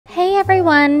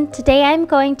everyone! Today I'm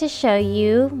going to show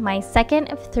you my second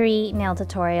of 3 nail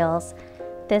tutorials,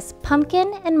 this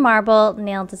pumpkin and marble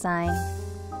nail design.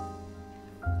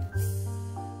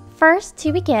 First,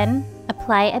 to begin,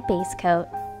 apply a base coat.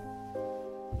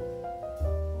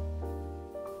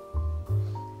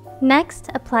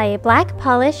 Next, apply a black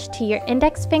polish to your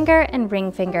index finger and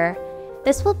ring finger.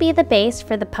 This will be the base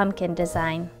for the pumpkin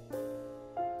design.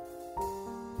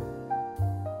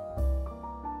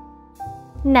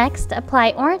 Next,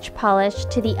 apply orange polish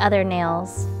to the other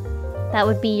nails. That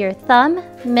would be your thumb,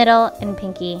 middle, and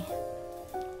pinky.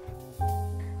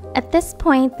 At this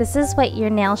point, this is what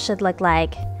your nail should look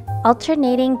like,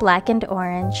 alternating black and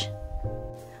orange.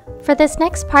 For this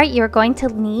next part, you're going to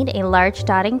need a large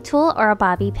dotting tool or a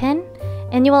bobby pin,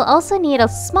 and you will also need a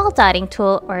small dotting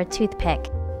tool or a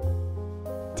toothpick.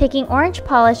 Taking orange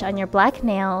polish on your black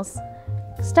nails,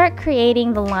 start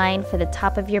creating the line for the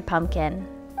top of your pumpkin.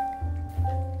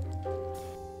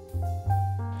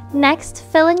 Next,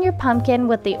 fill in your pumpkin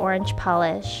with the orange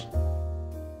polish.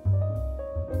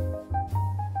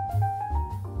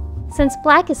 Since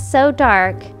black is so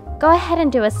dark, go ahead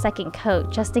and do a second coat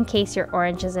just in case your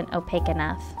orange isn't opaque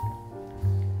enough.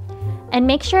 And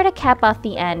make sure to cap off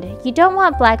the end. You don't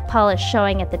want black polish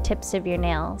showing at the tips of your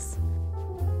nails.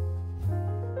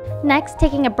 Next,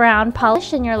 taking a brown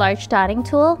polish and your large dotting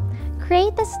tool,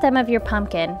 create the stem of your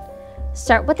pumpkin.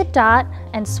 Start with a dot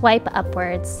and swipe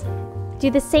upwards. Do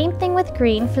the same thing with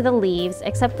green for the leaves,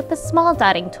 except with the small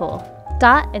dotting tool.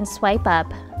 Dot and swipe up.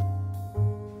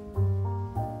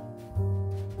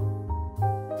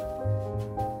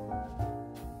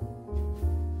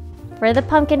 For the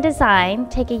pumpkin design,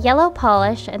 take a yellow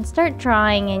polish and start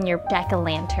drawing in your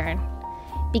jack-o'-lantern.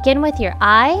 Begin with your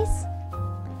eyes,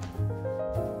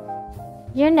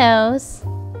 your nose,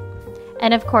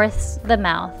 and of course, the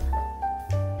mouth.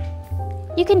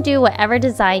 You can do whatever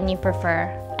design you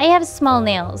prefer. I have small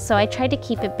nails, so I try to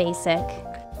keep it basic.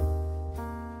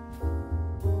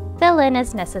 Fill in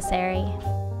as necessary.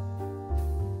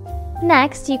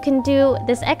 Next, you can do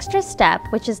this extra step,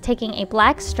 which is taking a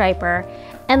black striper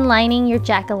and lining your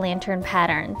jack-o'-lantern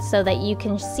pattern so that you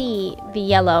can see the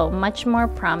yellow much more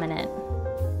prominent.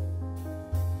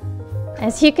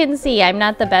 As you can see, I'm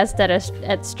not the best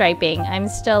at striping. I'm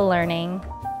still learning.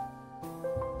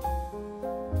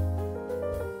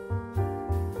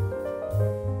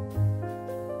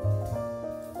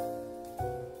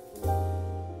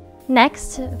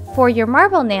 Next, for your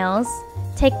marble nails,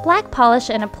 take black polish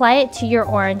and apply it to your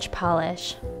orange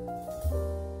polish.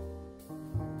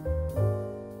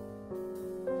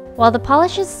 While the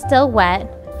polish is still wet,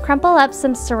 crumple up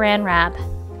some saran wrap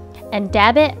and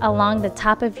dab it along the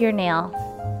top of your nail.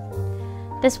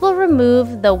 This will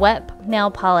remove the wet nail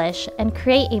polish and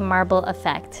create a marble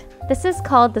effect. This is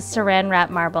called the saran wrap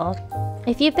marble.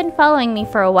 If you've been following me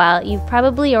for a while, you've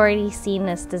probably already seen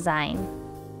this design.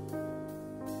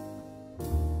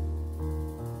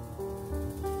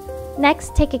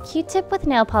 Next, take a Q-tip with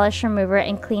nail polish remover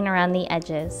and clean around the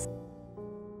edges.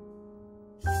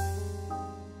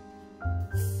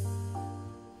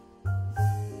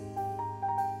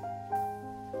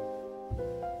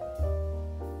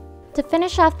 To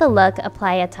finish off the look,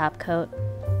 apply a top coat.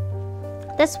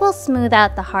 This will smooth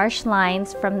out the harsh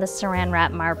lines from the saran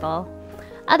wrap marble.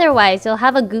 Otherwise, you'll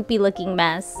have a goopy looking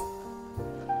mess.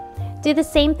 Do the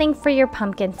same thing for your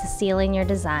pumpkin to seal in your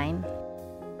design.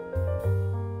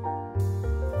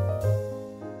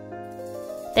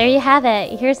 There you have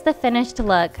it. Here's the finished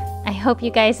look. I hope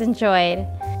you guys enjoyed.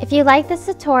 If you like this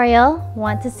tutorial,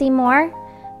 want to see more,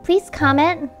 please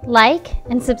comment, like,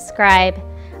 and subscribe.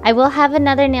 I will have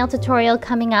another nail tutorial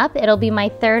coming up. It'll be my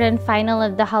third and final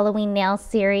of the Halloween nail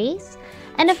series.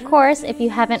 And of course, if you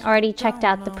haven't already checked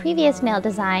out the previous nail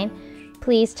design,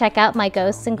 please check out my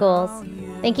ghosts and ghouls.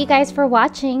 Thank you guys for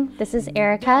watching. This is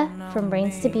Erica from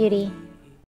Brains to Beauty.